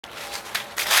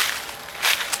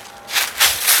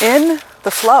In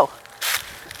the flow.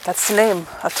 That's the name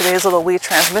of today's little wee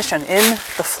transmission, in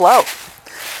the flow.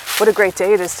 What a great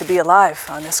day it is to be alive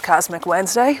on this Cosmic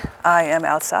Wednesday. I am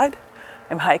outside.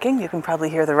 I'm hiking. You can probably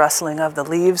hear the rustling of the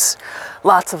leaves.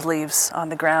 Lots of leaves on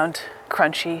the ground,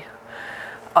 crunchy,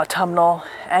 autumnal,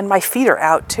 and my feet are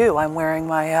out too. I'm wearing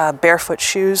my barefoot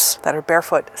shoes that are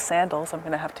barefoot sandals. I'm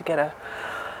going to have to get a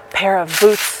pair of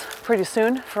boots pretty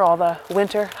soon for all the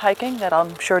winter hiking that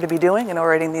I'm sure to be doing and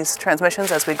orating these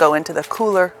transmissions as we go into the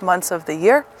cooler months of the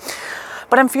year.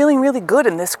 But I'm feeling really good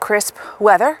in this crisp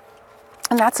weather.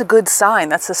 And that's a good sign.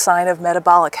 That's a sign of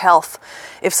metabolic health.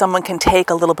 If someone can take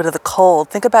a little bit of the cold,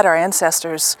 think about our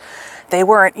ancestors. They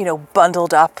weren't,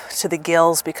 bundled up to the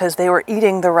gills because they were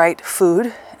eating the right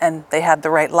food and they had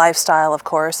the right lifestyle, of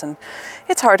course. And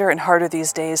it's harder and harder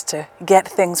these days to get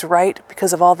things right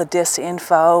because of all the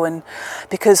disinfo and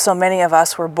because so many of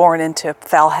us were born into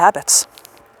foul habits.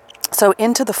 So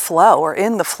into the flow, or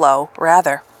in the flow,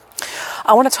 rather.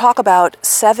 I want to talk about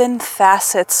 7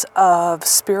 facets of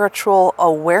spiritual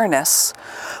awareness,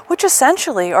 which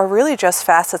essentially are really just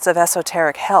facets of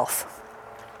esoteric health.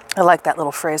 I like that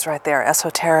little phrase right there,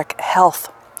 esoteric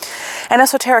health. And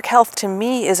esoteric health to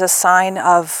me is a sign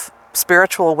of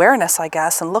spiritual awareness, I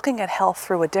guess, and looking at health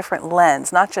through a different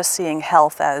lens, not just seeing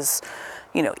health as,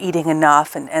 eating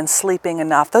enough and sleeping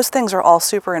enough. Those things are all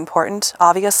super important,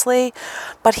 obviously.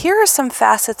 But here are some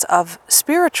facets of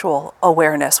spiritual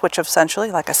awareness, which essentially,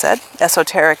 like I said,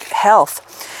 esoteric health.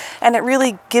 And it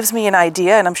really gives me an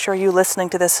idea, and I'm sure you listening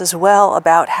to this as well,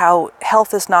 about how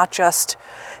health is not just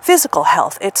physical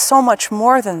health. It's so much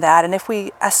more than that. And if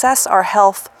we assess our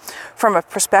health from a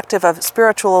perspective of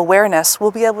spiritual awareness,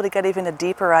 we'll be able to get even a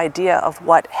deeper idea of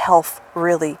what health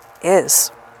really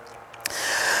is.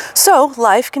 So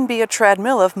life can be a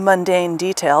treadmill of mundane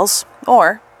details,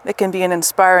 or it can be an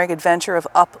inspiring adventure of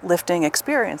uplifting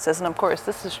experiences. And of course,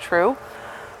 this is true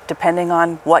depending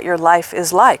on what your life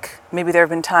is like. Maybe there have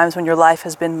been times when your life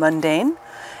has been mundane,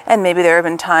 and maybe there have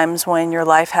been times when your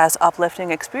life has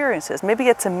uplifting experiences. Maybe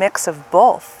it's a mix of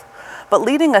both. But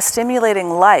leading a stimulating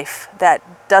life that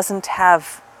doesn't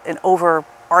have an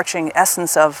overarching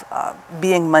essence of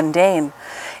being mundane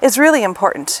is really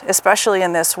important, especially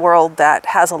in this world that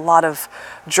has a lot of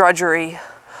drudgery,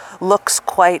 looks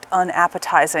quite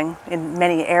unappetizing in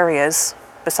many areas,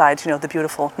 besides, the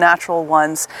beautiful natural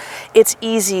ones. It's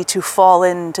easy to fall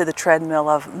into the treadmill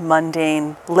of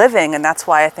mundane living, and that's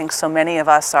why I think so many of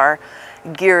us are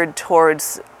geared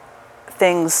towards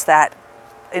things that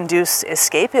induce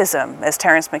escapism. As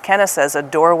Terence McKenna says, a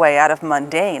doorway out of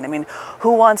mundane. I mean,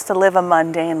 who wants to live a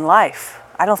mundane life?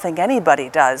 I don't think anybody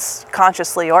does,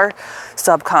 consciously or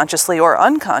subconsciously or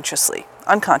unconsciously.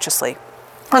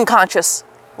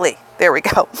 There we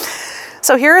go.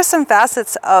 So here are some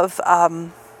facets of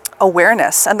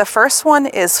awareness. And the first one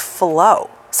is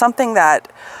flow, something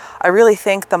that I really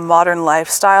think the modern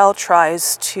lifestyle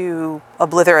tries to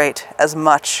obliterate as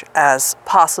much as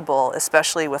possible,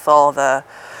 especially with all the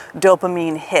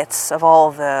dopamine hits of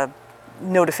all the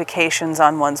notifications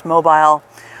on one's mobile.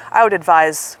 I would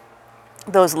advise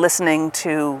those listening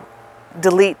to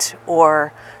delete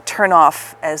or turn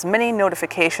off as many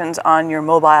notifications on your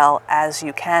mobile as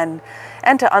you can,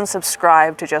 and to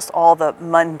unsubscribe to just all the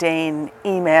mundane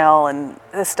email and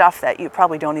the stuff that you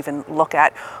probably don't even look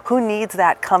at. Who needs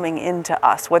that coming into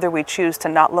us? Whether we choose to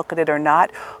not look at it or not,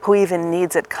 who even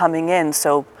needs it coming in?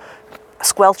 So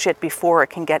squelch it before it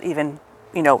can get even,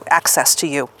 access to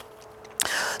you.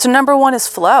 So number 1 is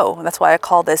flow. That's why I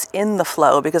call this in the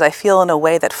flow, because I feel in a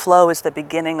way that flow is the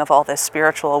beginning of all this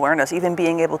spiritual awareness. Even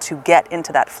being able to get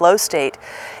into that flow state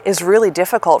is really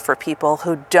difficult for people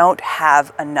who don't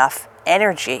have enough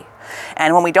energy.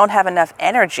 And when we don't have enough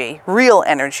energy, real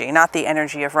energy, not the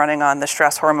energy of running on the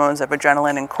stress hormones of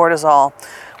adrenaline and cortisol,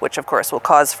 which of course will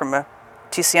cause, from a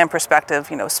TCM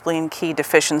perspective, spleen key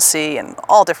deficiency and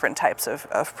all different types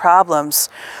of problems,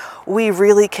 we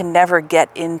really can never get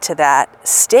into that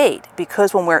state,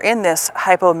 because when we're in this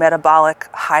hypometabolic,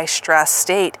 high-stress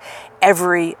state,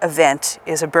 every event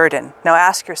is a burden. Now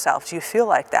ask yourself, do you feel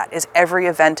like that? Is every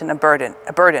event a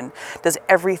burden? Does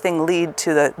everything lead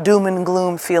to the doom and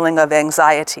gloom feeling of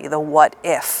anxiety, the what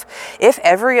if? If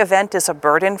every event is a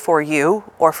burden for you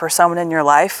or for someone in your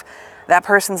life, that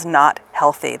person's not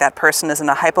healthy. That person is in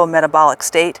a hypometabolic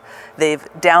state. They've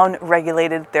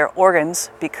down-regulated their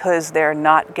organs because they're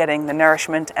not getting the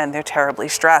nourishment and they're terribly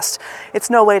stressed. It's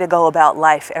no way to go about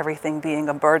life, everything being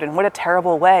a burden. What a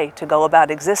terrible way to go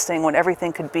about existing when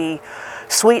everything could be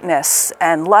sweetness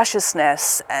and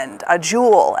lusciousness and a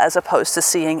jewel, as opposed to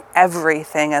seeing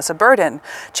everything as a burden.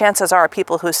 Chances are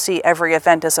people who see every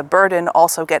event as a burden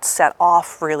also get set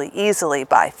off really easily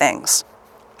by things.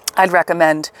 I'd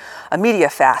recommend a media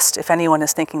fast if anyone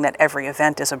is thinking that every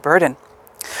event is a burden.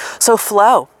 So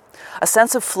flow. A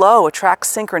sense of flow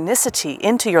attracts synchronicity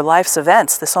into your life's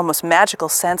events. This almost magical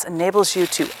sense enables you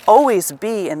to always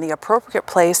be in the appropriate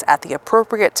place at the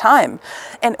appropriate time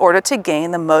in order to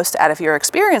gain the most out of your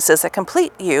experiences that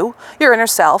complete you, your inner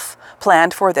self,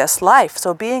 planned for this life.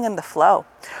 So being in the flow.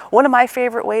 One of my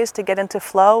favorite ways to get into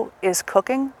flow is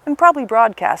cooking and probably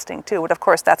broadcasting too. But of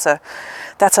course, that's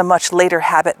a much later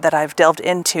habit that I've delved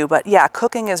into. But yeah,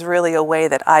 cooking is really a way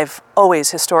that I've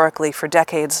always historically for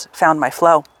decades found my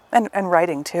flow. And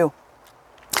writing too.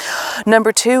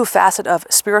 Number 2 facet of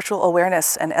spiritual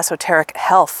awareness and esoteric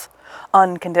health,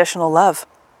 unconditional love.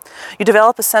 You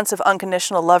develop a sense of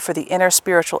unconditional love for the inner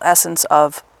spiritual essence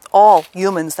of all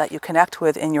humans that you connect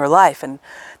with in your life. And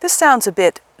this sounds a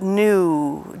bit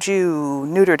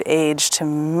neutered age to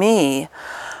me,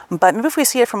 but maybe if we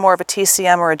see it from more of a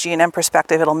TCM or a GNM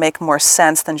perspective, it'll make more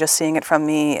sense than just seeing it from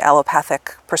the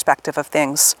allopathic perspective of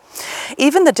things.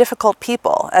 Even the difficult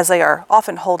people, as they are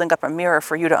often holding up a mirror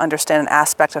for you to understand an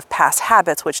aspect of past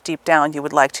habits, which deep down you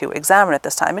would like to examine at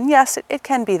this time. And yes, it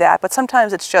can be that, but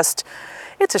sometimes it's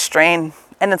a strain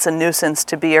and it's a nuisance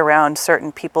to be around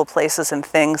certain people, places, and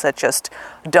things that just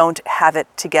don't have it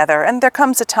together. And there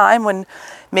comes a time when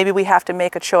maybe we have to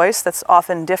make a choice that's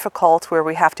often difficult, where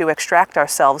we have to extract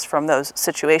ourselves from those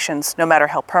situations, no matter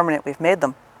how permanent we've made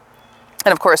them.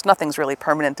 And of course, nothing's really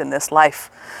permanent in this life.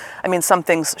 I mean, some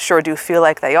things sure do feel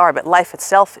like they are, but life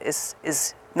itself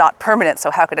is not permanent,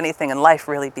 so how could anything in life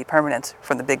really be permanent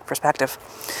from the big perspective?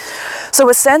 So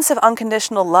a sense of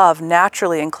unconditional love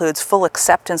naturally includes full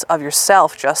acceptance of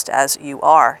yourself just as you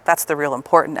are. That's the real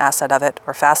important asset of it,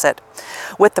 or facet,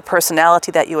 with the personality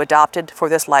that you adopted for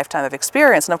this lifetime of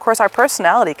experience. And of course, our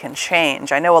personality can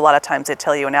change. I know a lot of times they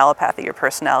tell you in allopathy your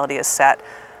personality is set.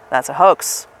 That's a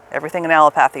hoax. Everything in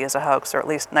allopathy is a hoax, or at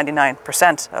least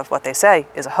 99% of what they say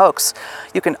is a hoax.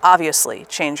 You can obviously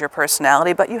change your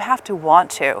personality, but you have to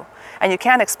want to. And you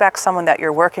can't expect someone that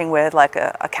you're working with, like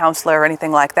a counselor or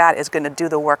anything like that, is going to do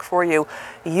the work for you.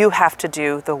 You have to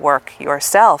do the work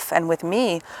yourself. And with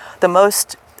me, the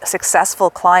most successful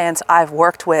clients I've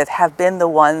worked with have been the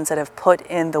ones that have put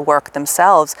in the work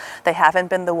themselves. They haven't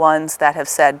been the ones that have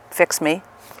said, fix me.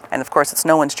 And of course, it's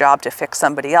no one's job to fix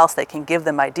somebody else. They can give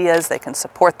them ideas, they can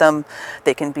support them,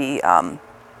 they can be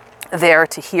there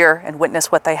to hear and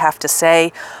witness what they have to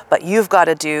say, but you've got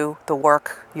to do the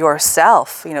work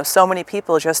yourself. You know, so many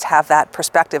people just have that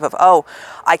perspective of, oh,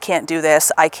 I can't do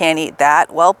this, I can't eat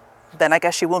that. Well, then I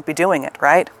guess you won't be doing it,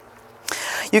 right?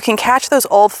 You can catch those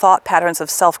old thought patterns of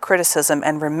self-criticism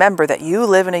and remember that you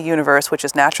live in a universe which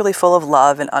is naturally full of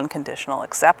love and unconditional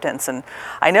acceptance. And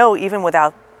I know even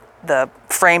without the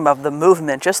frame of the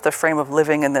movement, just the frame of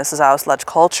living in this Zao sludge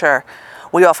culture,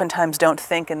 we oftentimes don't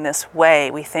think in this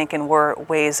way. We think in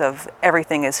ways of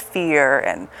everything is fear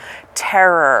and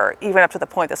terror, even up to the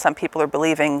point that some people are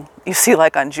believing, you see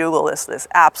like on Juggle, this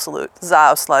absolute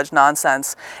Zao sludge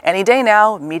nonsense. Any day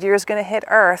now, meteor is going to hit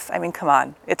Earth. I mean, come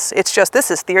on. It's just,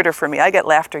 this is theater for me. I get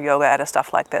laughter yoga out of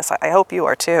stuff like this. I hope you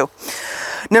are too.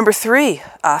 Number 3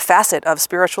 facet of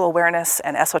spiritual awareness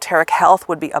and esoteric health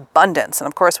would be abundance. And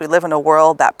of course, we live in a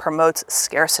world that promotes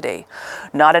scarcity.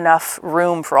 Not enough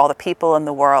room for all the people in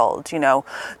the world. You know,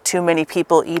 too many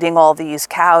people eating all these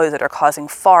cows that are causing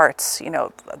farts. You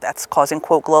know, that's causing,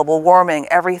 quote, global warming.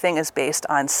 Everything is based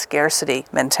on scarcity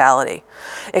mentality.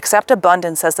 Accept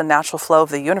abundance as the natural flow of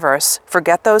the universe.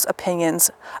 Forget those opinions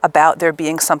about there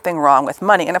being something wrong with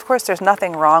money. And of course, there's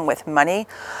nothing wrong with money.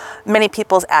 Many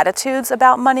people's attitudes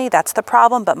about money, that's the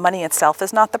problem, but money itself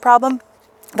is not the problem.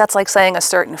 That's like saying a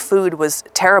certain food was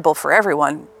terrible for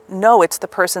everyone. No, it's the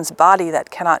person's body that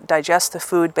cannot digest the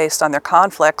food based on their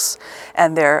conflicts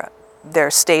and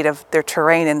their state of their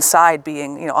terrain inside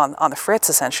being, you know, on the fritz,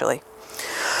 essentially.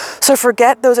 So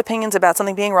forget those opinions about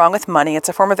something being wrong with money. It's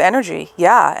a form of energy,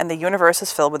 yeah, and the universe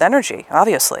is filled with energy,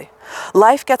 obviously.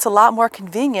 Life gets a lot more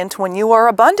convenient when you are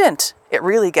abundant. It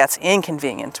really gets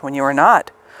inconvenient when you are not.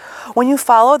 When you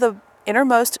follow the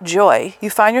innermost joy, you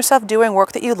find yourself doing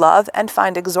work that you love and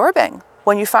find absorbing.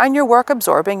 When you find your work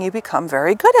absorbing, you become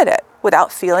very good at it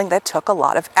without feeling that took a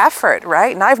lot of effort,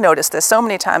 right? And I've noticed this so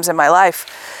many times in my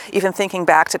life, even thinking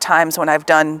back to times when I've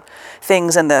done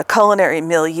things in the culinary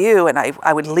milieu and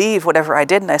I would leave whatever I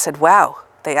did and I said, wow,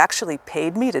 they actually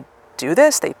paid me to do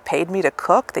this. They paid me to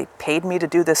cook. They paid me to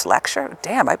do this lecture.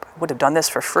 Damn, I would have done this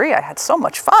for free. I had so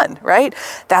much fun, right?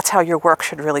 That's how your work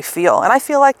should really feel. And I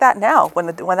feel like that now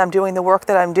when I'm doing the work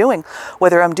that I'm doing,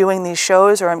 whether I'm doing these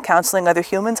shows or I'm counseling other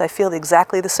humans, I feel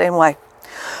exactly the same way.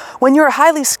 When you're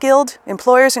highly skilled,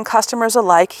 employers and customers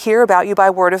alike hear about you by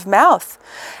word of mouth,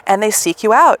 and they seek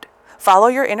you out. Follow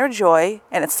your inner joy,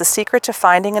 and it's the secret to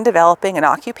finding and developing an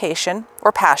occupation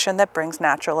or passion that brings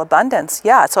natural abundance.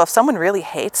 Yeah, so if someone really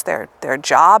hates their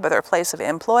job or their place of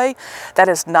employ, that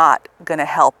is not going to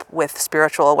help with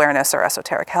spiritual awareness or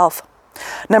esoteric health.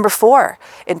 Number 4,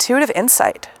 intuitive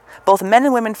insight. Both men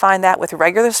and women find that with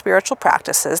regular spiritual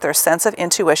practices, their sense of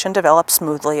intuition develops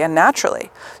smoothly and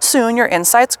naturally. Soon, your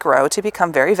insights grow to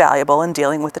become very valuable in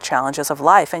dealing with the challenges of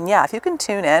life. And yeah, if you can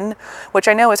tune in, which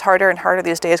I know is harder and harder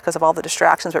these days because of all the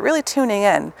distractions, but really tuning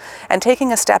in and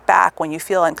taking a step back when you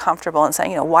feel uncomfortable and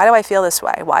saying, why do I feel this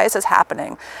way? Why is this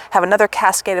happening? Have another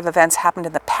cascade of events happened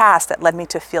in the past that led me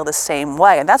to feel the same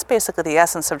way? And that's basically the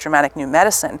essence of Germanic New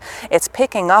Medicine. It's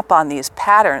picking up on these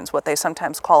patterns, what they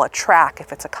sometimes call a track,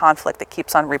 if it's a conflict that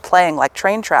keeps on replaying like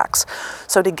train tracks.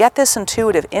 So to get this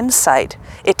intuitive insight,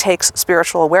 it takes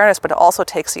spiritual awareness, but it also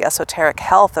takes the esoteric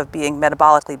health of being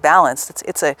metabolically balanced.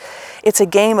 It's a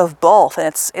game of both, and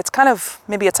it's kind of,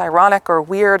 maybe it's ironic or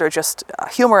weird or just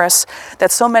humorous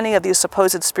that so many of these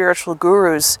supposed spiritual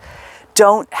gurus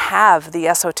don't have the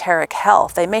esoteric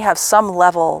health. They may have some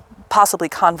level, possibly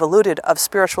convoluted, of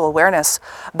spiritual awareness,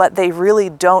 but they really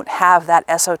don't have that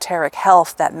esoteric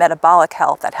health, that metabolic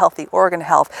health, that healthy organ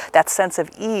health, that sense of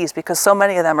ease, because so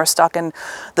many of them are stuck in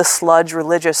the sludge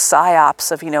religious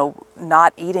psyops of,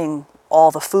 not eating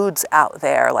all the foods out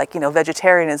there. Like,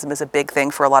 vegetarianism is a big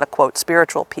thing for a lot of, quote,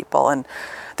 spiritual people, and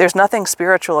there's nothing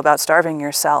spiritual about starving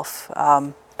yourself.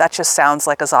 That just sounds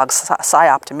like a Zog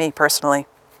psyop to me personally.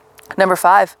 Number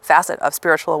 5 facet of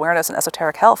spiritual awareness and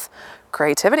esoteric health: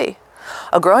 creativity.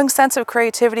 A growing sense of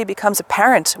creativity becomes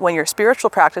apparent when your spiritual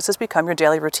practices become your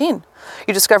daily routine.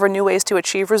 You discover new ways to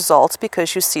achieve results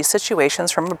because you see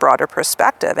situations from a broader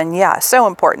perspective. And yeah, so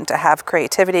important to have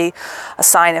creativity, a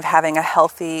sign of having a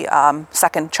healthy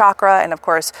second chakra. And of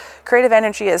course, creative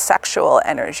energy is sexual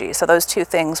energy. So those two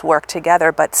things work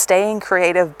together. But staying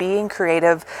creative, being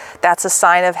creative, that's a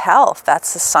sign of health.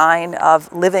 That's a sign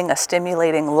of living a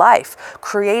stimulating life,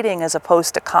 creating as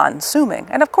opposed to consuming.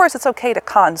 And of course, it's okay to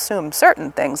consume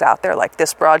certain things out there like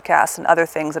this broadcast and other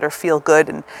things that are feel good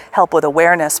and help with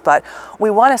awareness, but we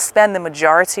want to spend the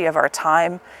majority of our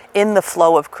time in the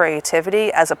flow of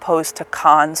creativity as opposed to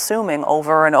consuming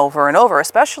over and over and over.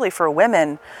 Especially for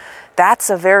women, that's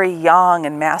a very young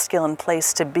and masculine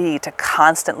place to be, to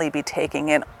constantly be taking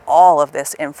in all of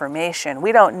this information.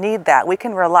 We don't need that. We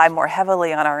can rely more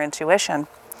heavily on our intuition.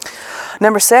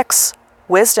 Number 6,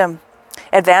 wisdom.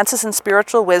 Advances in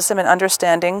spiritual wisdom and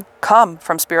understanding come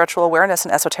from spiritual awareness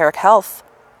and esoteric health.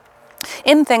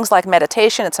 In things like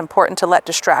meditation, it's important to let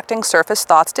distracting surface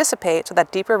thoughts dissipate so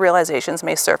that deeper realizations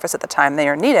may surface at the time they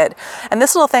are needed. And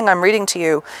this little thing I'm reading to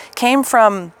you came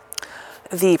from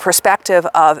the perspective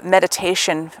of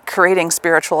meditation creating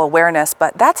spiritual awareness,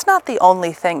 but that's not the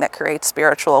only thing that creates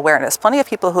spiritual awareness. Plenty of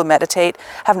people who meditate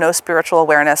have no spiritual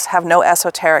awareness, have no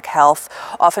esoteric health.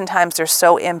 Oftentimes they're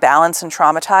so imbalanced and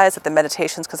traumatized that the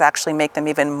meditations could actually make them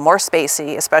even more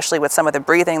spacey, especially with some of the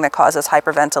breathing that causes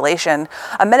hyperventilation.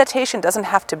 A meditation doesn't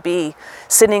have to be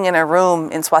sitting in a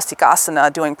room in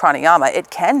swastikasana doing pranayama. It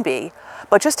can be.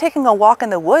 But just taking a walk in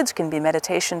the woods can be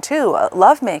meditation too.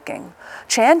 Lovemaking,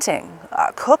 chanting,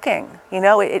 cooking,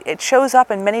 it shows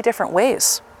up in many different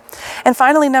ways. And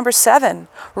finally, number 7,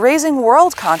 raising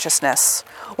world consciousness.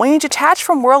 When you detach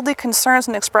from worldly concerns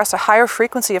and express a higher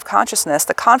frequency of consciousness,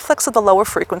 the conflicts of the lower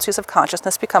frequencies of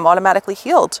consciousness become automatically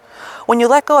healed. When you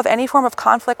let go of any form of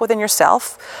conflict within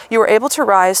yourself, you are able to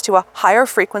rise to a higher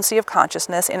frequency of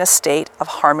consciousness in a state of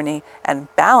harmony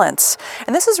and balance.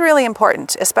 And this is really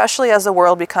important, especially as the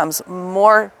world becomes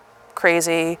more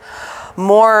crazy,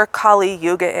 more Kali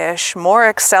Yuga-ish, more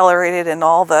accelerated in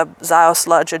all the Zio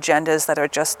sludge agendas that are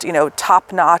just,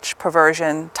 top-notch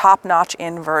perversion, top-notch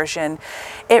inversion.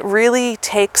 It really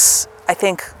takes, I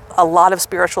think, a lot of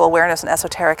spiritual awareness and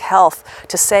esoteric health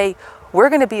to say, we're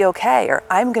going to be okay, or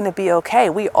I'm going to be okay.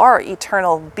 We are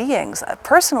eternal beings.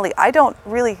 Personally, I don't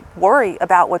really worry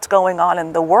about what's going on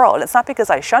in the world. It's not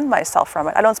because I shun myself from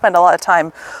it. I don't spend a lot of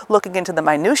time looking into the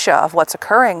minutia of what's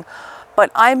occurring. But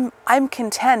I'm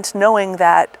content knowing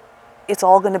that it's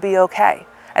all going to be okay.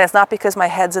 And it's not because my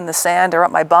head's in the sand or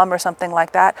up my bum or something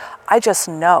like that. I just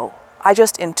know. I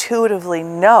just intuitively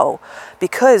know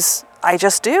because I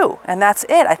just do. And that's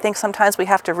it. I think sometimes we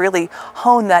have to really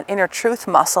hone that inner truth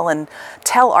muscle and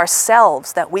tell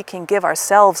ourselves that we can give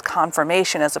ourselves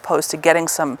confirmation as opposed to getting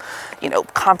some,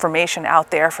 confirmation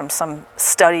out there from some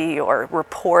study or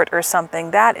report or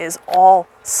something. That is all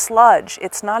sludge.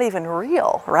 It's not even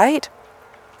real, right?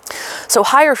 So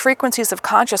higher frequencies of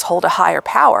conscious hold a higher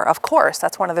power, of course.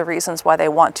 That's one of the reasons why they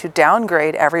want to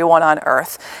downgrade everyone on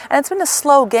Earth. And it's been a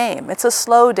slow game. It's a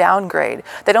slow downgrade.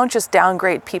 They don't just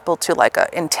downgrade people to like an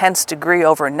intense degree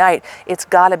overnight. It's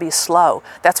got to be slow.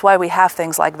 That's why we have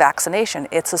things like vaccination.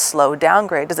 It's a slow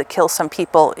downgrade. Does it kill some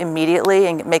people immediately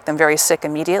and make them very sick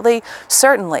immediately?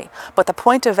 Certainly. But the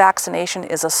point of vaccination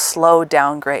is a slow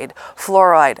downgrade.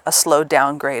 Fluoride, a slow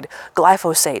downgrade.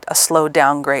 Glyphosate, a slow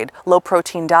downgrade. Low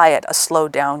protein diet, a slow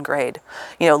downgrade.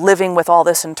 You know, living with all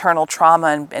this internal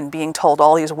trauma and being told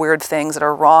all these weird things that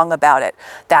are wrong about it,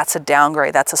 that's a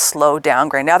downgrade. That's a slow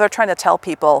downgrade. Now they're trying to tell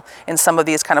people in some of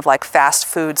these kind of like fast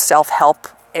food self-help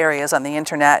areas on the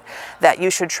internet that you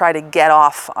should try to get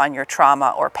off on your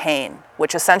trauma or pain,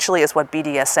 which essentially is what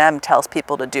BDSM tells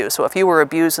people to do. So if you were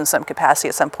abused in some capacity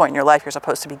at some point in your life, you're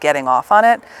supposed to be getting off on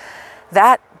it.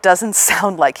 That doesn't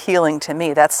sound like healing to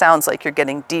me. That sounds like you're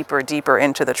getting deeper, deeper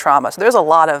into the trauma. So there's a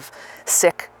lot of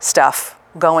sick stuff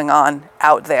going on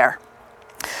out there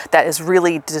that is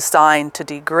really designed to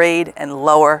degrade and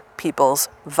lower people's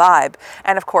vibe.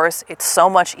 And of course, it's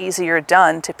so much easier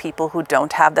done to people who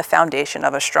don't have the foundation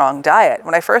of a strong diet.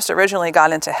 When I first originally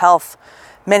got into health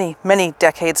many, many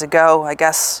decades ago, I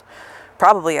guess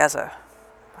probably as a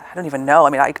I don't even know. I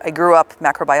mean, I grew up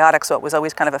macrobiotic, so it was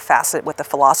always kind of a facet with the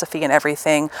philosophy and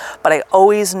everything. But I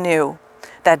always knew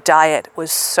that diet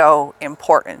was so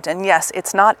important. And yes,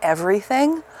 it's not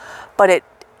everything, but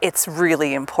it's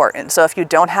really important. So if you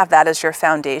don't have that as your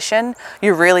foundation,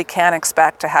 you really can't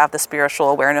expect to have the spiritual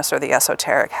awareness or the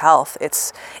esoteric health.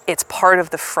 It's part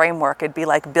of the framework. It'd be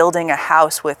like building a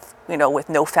house with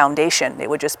no foundation. It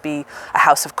would just be a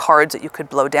house of cards that you could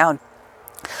blow down.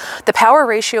 The power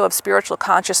ratio of spiritual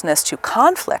consciousness to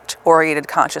conflict-oriented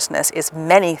consciousness is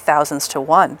many thousands to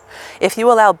one. If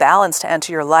you allow balance to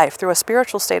enter your life through a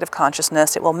spiritual state of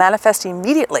consciousness, it will manifest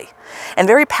immediately and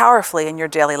very powerfully in your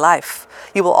daily life.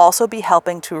 You will also be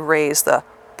helping to raise the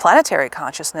planetary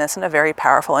consciousness in a very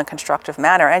powerful and constructive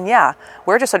manner. And yeah,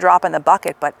 we're just a drop in the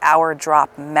bucket, but our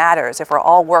drop matters if we're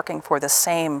all working for the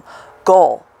same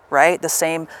goal, right? The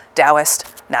same Taoist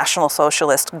National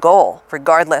Socialist goal,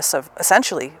 regardless of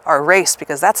essentially our race,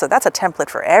 because that's a template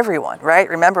for everyone, right?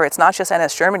 Remember, it's not just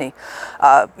NS Germany.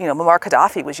 Muammar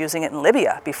Gaddafi was using it in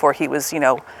Libya before he was,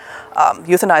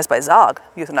 euthanized by Zog.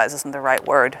 Euthanize isn't the right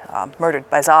word, murdered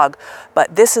by Zog.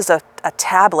 But this is a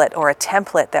tablet or a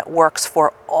template that works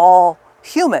for all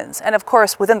humans. And of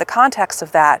course, within the context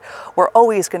of that, we're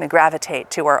always going to gravitate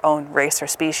to our own race or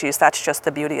species. That's just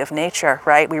the beauty of nature,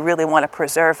 right? We really want to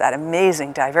preserve that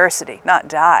amazing diversity, not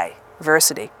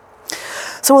diversity.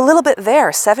 So a little bit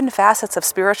there, 7 facets of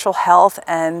spiritual health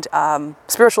and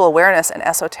spiritual awareness and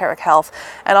esoteric health.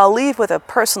 And I'll leave with a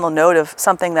personal note of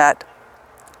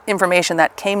information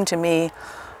that came to me.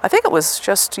 I think it was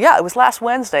it was last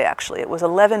Wednesday, actually. It was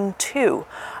 11/2.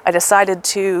 I decided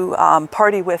to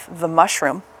party with the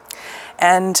mushroom.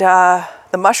 And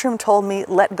the mushroom told me,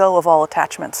 let go of all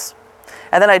attachments.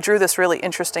 And then I drew this really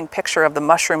interesting picture of the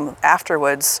mushroom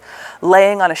afterwards,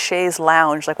 laying on a chaise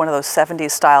lounge, like one of those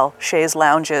 70s style chaise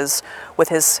lounges with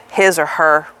his or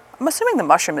her. I'm assuming the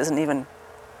mushroom isn't even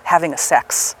having a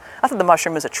sex. Not that the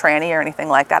mushroom is a tranny or anything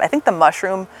like that. I think the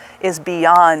mushroom is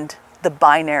beyond the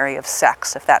binary of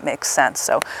sex, if that makes sense.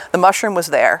 So the mushroom was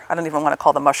there. I don't even want to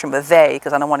call the mushroom a they,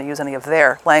 because I don't want to use any of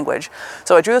their language.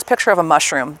 So I drew this picture of a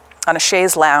mushroom on a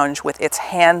chaise lounge with its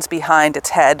hands behind its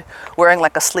head, wearing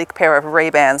like a sleek pair of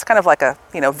Ray-Bans, kind of like a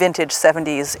vintage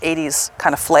 70s, 80s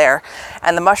kind of flair.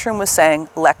 And the mushroom was saying,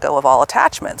 let go of all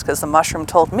attachments, because the mushroom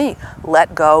told me,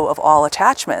 let go of all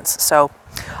attachments. So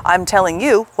I'm telling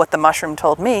you what the mushroom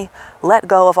told me, let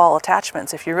go of all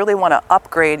attachments. If you really want to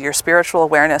upgrade your spiritual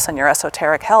awareness and your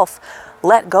esoteric health,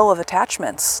 let go of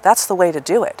attachments. That's the way to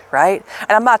do it, right?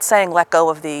 And I'm not saying let go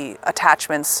of the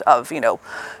attachments of,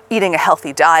 eating a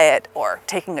healthy diet or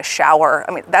taking a shower.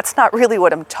 I mean, that's not really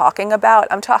what I'm talking about.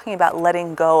 I'm talking about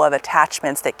letting go of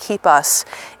attachments that keep us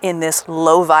in this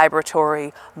low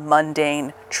vibratory,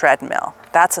 mundane treadmill.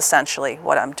 That's essentially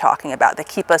what I'm talking about. They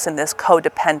keep us in this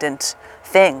codependent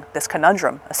thing, this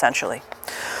conundrum, essentially.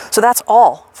 So that's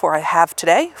all for I have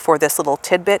today for this little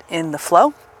tidbit in the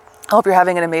flow. I hope you're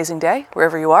having an amazing day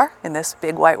wherever you are in this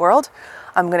big white world.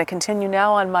 I'm going to continue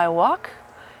now on my walk,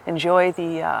 enjoy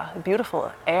the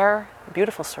beautiful air,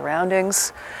 beautiful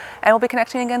surroundings, and we'll be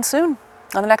connecting again soon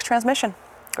on the next transmission.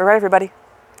 All right, everybody.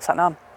 Sat Nam.